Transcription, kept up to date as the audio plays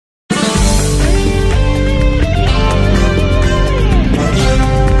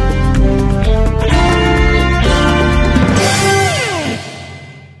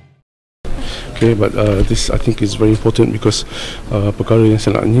Okay, but this I think is very important because perkara yang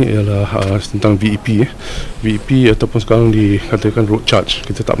saya nak ni ialah tentang VEP. VEP ataupun sekarang dikatakan road charge.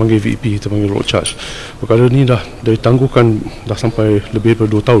 Kita tak panggil VEP, kita panggil road charge. Perkara ni dah ditangguhkan dah sampai lebih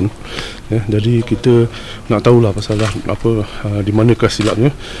daripada 2 tahun. Jadi kita nak tahulah pasal apa di manakah silapnya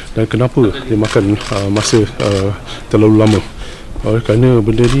dan kenapa dia makan masa terlalu lama. Kerana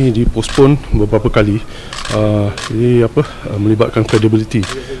benda ni dipostpone beberapa kali. Ini melibatkan credibility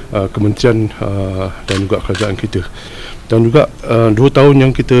kementerian dan juga kerajaan kita. Dan juga 2 tahun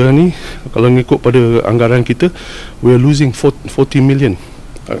yang kita ni, kalau mengikut pada anggaran kita, we are losing 40 million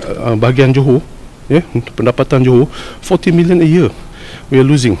bahagian Johor, pendapatan Johor, 40 million a year we are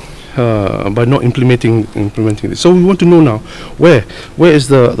losing by not implementing this. So we want to know now where is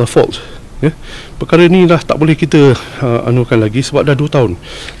the fault. Perkara ni dah tak boleh kita anukan lagi sebab dah 2 tahun.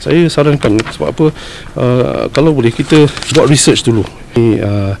 Saya sarankan sebab apa, kalau boleh kita buat research dulu.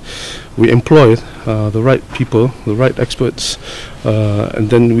 We employ the right people, the right experts,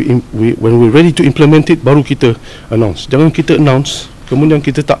 and then when we're ready to implement it, baru kita announce. Jangan kita announce kemudian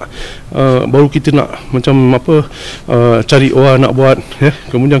kita tak baru kita nak macam apa cari orang nak buat,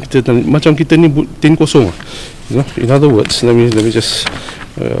 kemudian kita macam kita ni tin kosong. In other words, let me just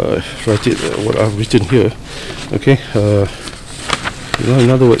write it what I've written here. Okay, in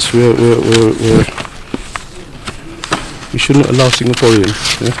other words, we shouldn't allow Singaporeans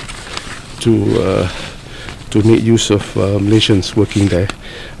to make use of Malaysians working there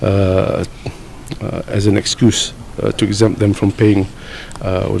as an excuse to exempt them from paying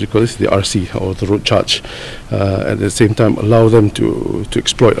what do you call this, the RC or the road charge. At the same time, allow them to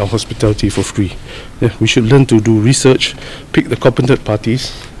exploit our hospitality for free. We should learn to do research, pick the competent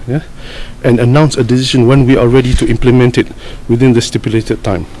parties, and announce a decision when we are ready to implement it within the stipulated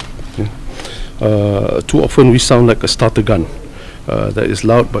time. Too often we sound like a starter gun that is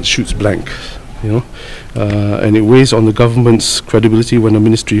loud but shoots blank. And it weighs on the government's credibility when a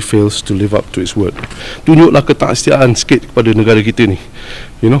ministry fails to live up to its word. Tunjuklah ketaksiaan sikit kepada negara kita ni.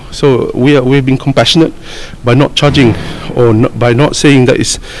 So we've been compassionate by not charging or by not saying that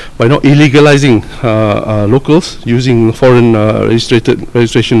is by not illegalizing locals using foreign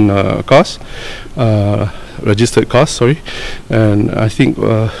registration cars, registered cars. Sorry, and I think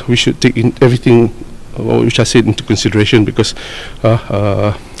we should take in everything which I said into consideration because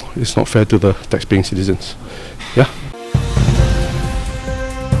it's not fair to the taxpaying citizens.